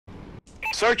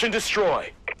Search and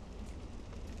destroy.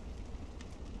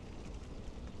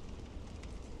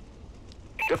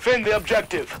 Defend the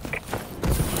objective.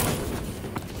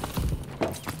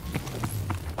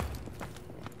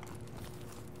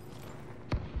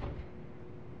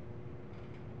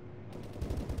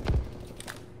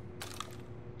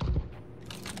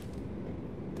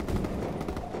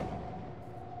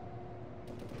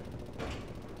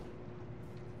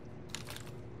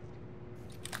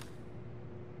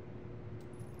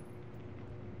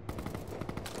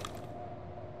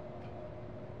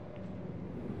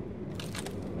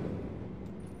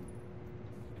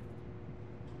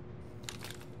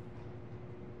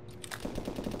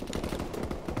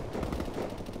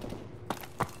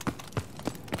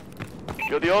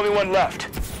 You're the only one left.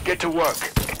 Get to work.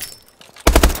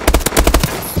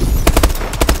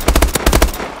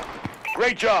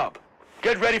 Great job.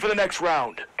 Get ready for the next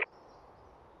round.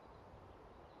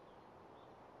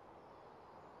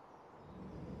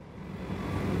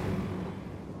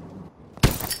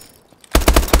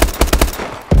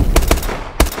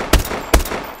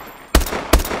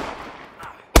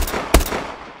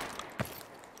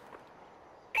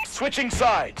 Switching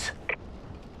sides.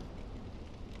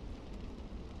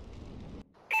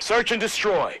 Search and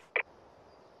destroy.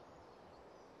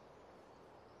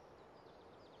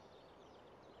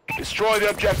 Destroy the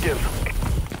objective.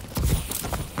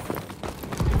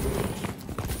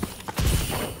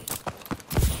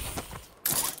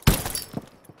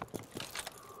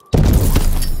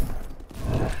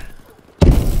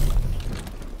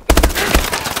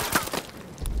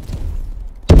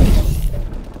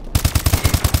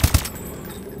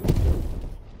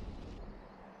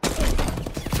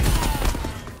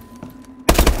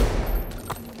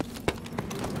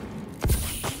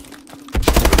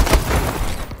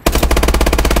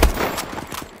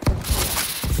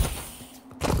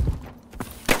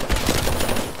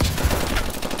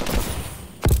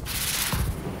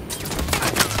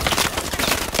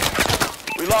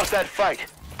 We lost that fight,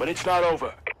 but it's not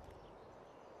over.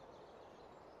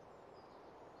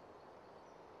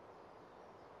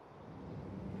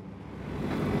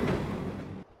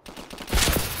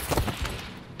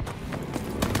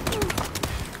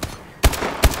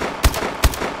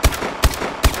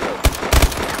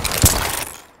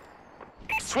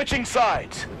 Switching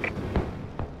sides.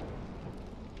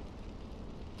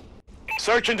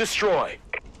 Search and destroy.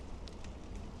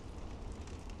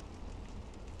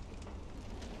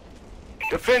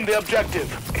 Defend the objective.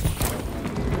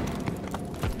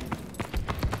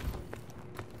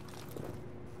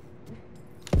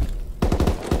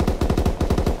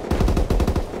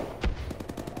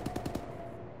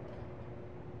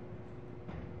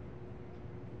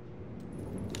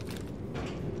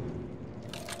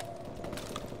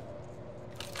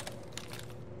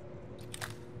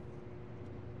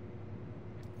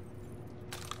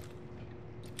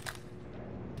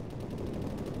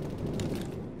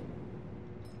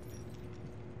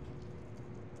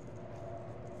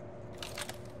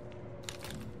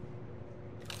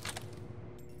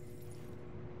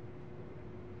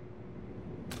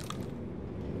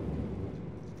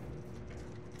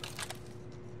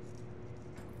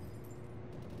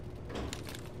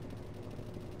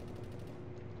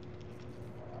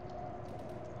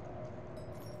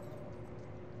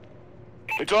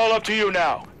 It's all up to you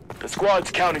now. The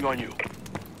squad's counting on you.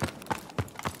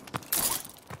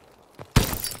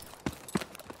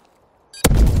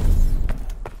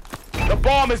 The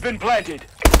bomb has been planted.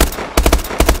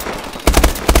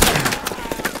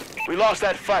 We lost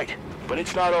that fight, but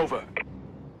it's not over.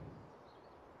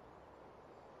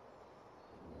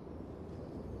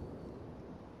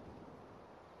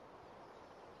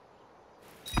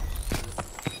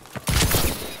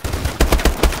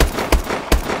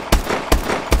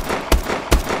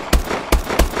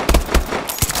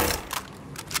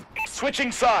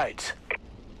 Switching sides.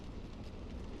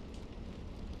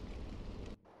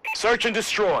 Search and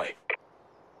destroy.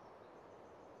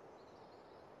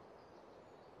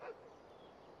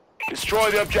 Destroy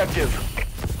the objective.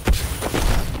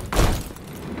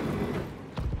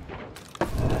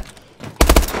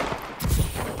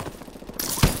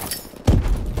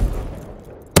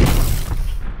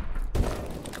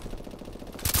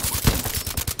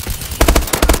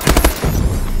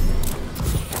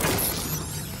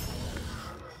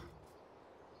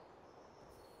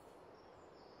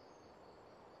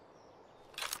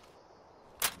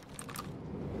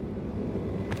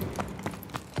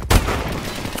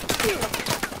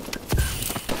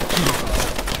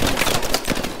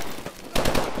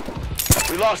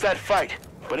 We lost that fight,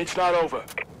 but it's not over.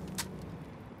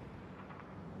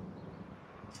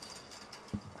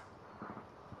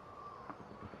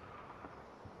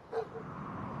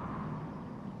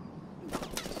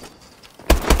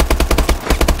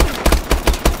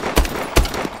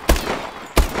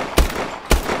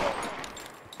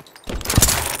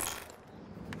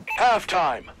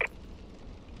 Halftime.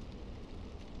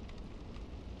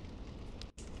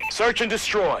 Search and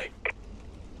destroy.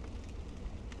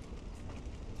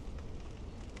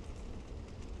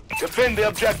 Defend the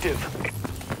objective.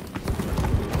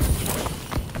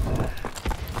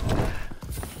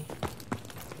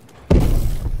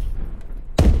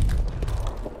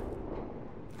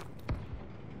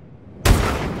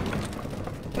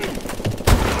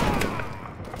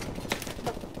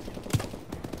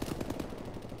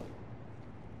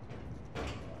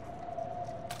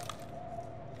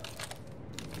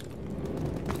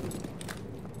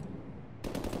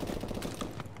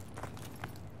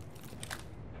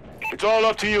 It's all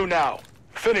up to you now.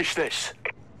 Finish this.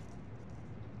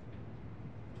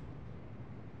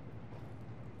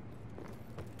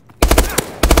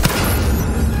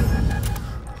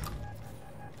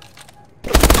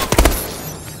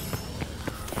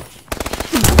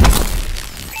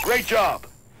 Great job.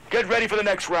 Get ready for the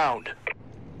next round.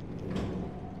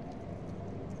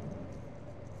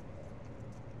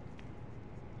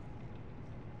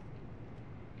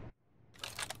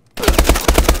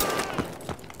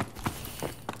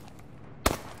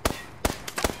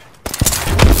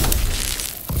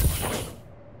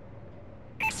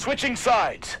 Switching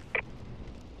sides.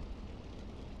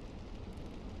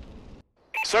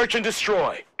 Search and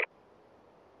destroy.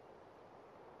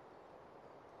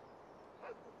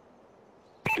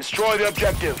 Destroy the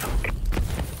objective.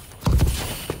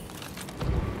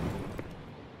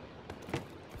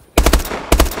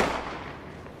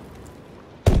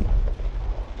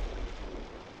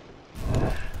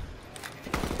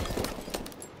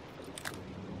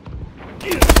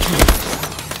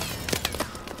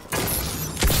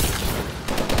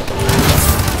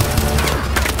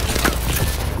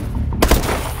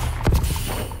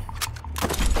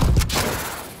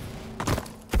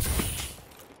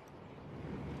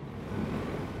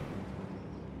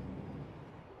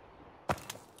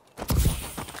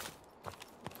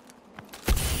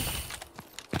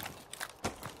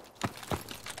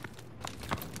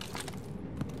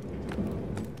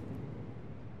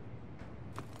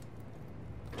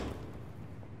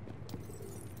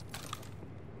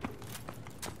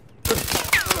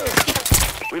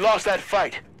 We lost that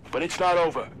fight, but it's not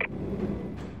over.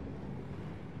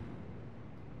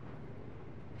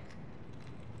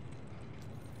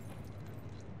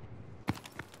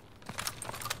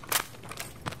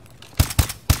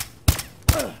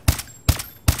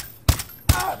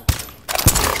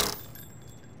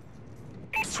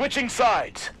 Switching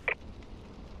sides.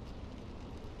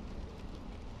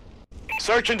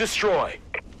 Search and destroy.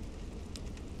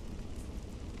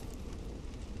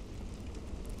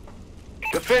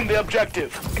 Defend the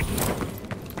objective.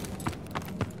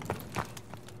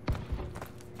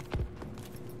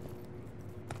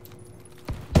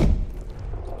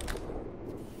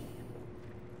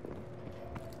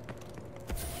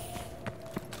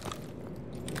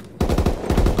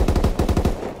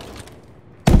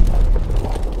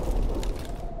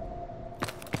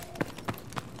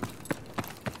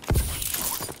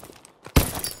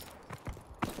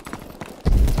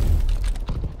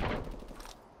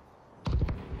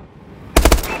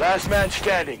 Last man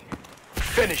standing.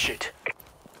 Finish it.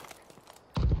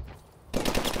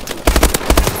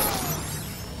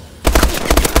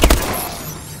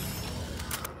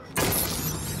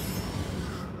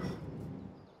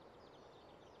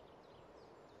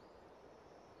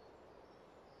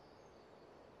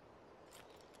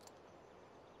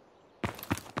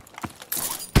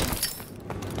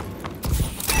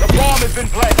 The bomb has been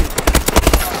planted.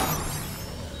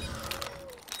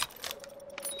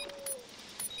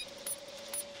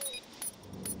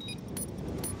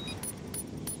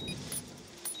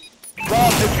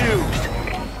 Defused.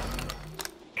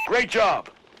 Great job.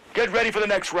 Get ready for the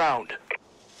next round.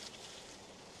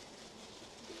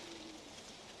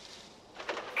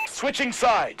 Switching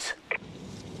sides.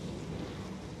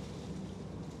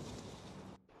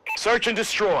 Search and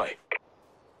destroy.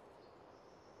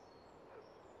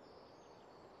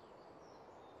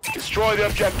 Destroy the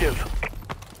objective.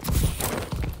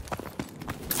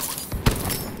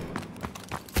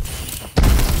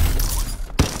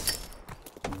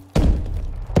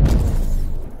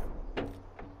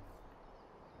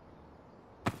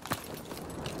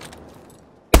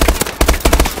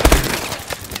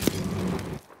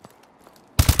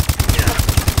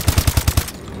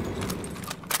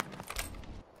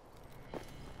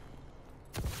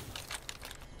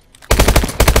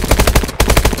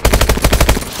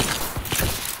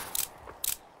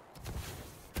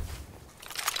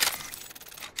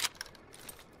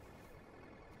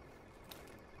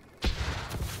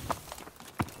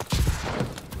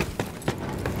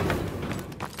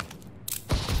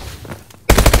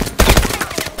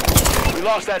 We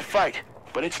lost that fight,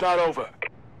 but it's not over.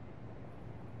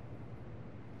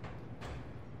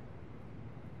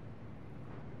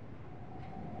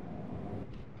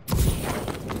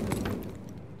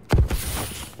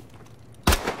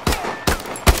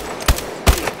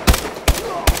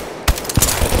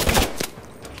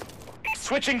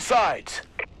 Switching sides.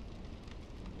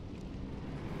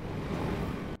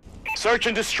 Search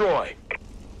and destroy.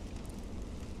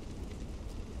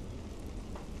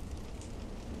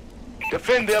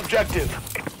 Defend the objective.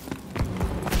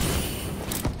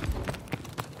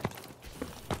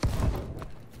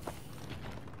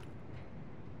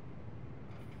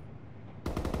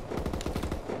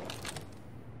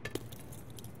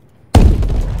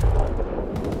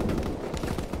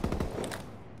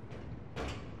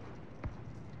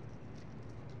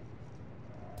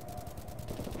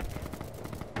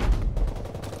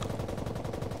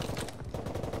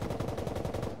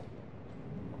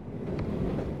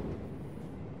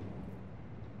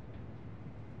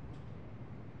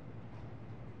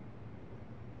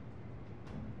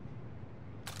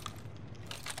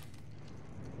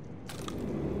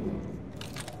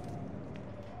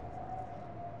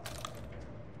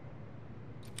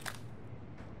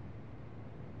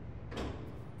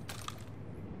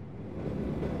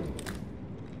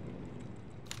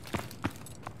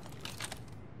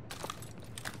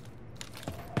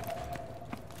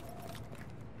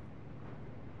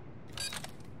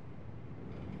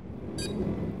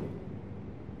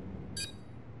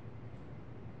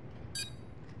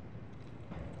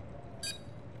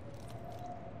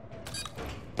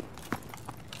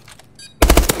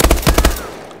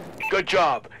 Good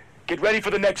job. Get ready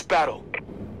for the next battle.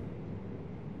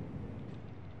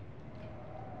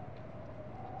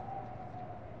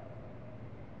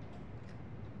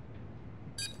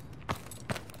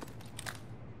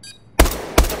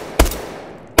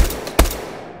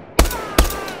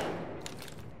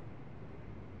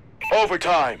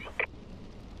 Overtime.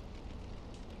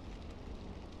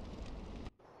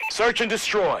 Search and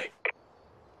destroy.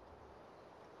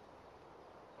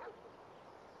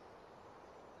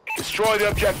 Destroy the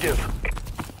objective.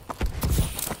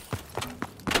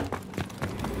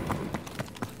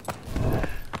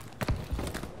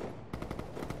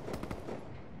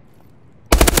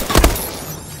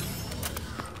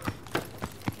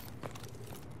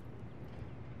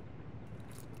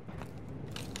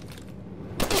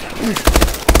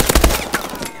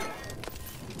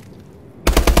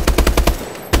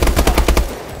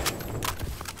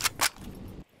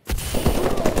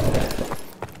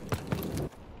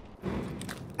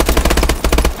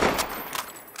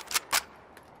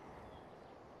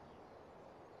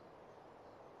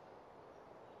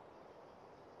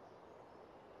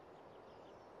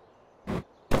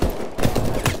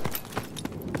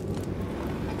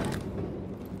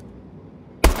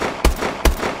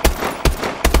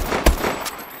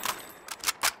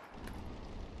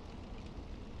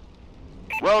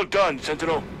 Well done,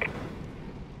 Sentinel.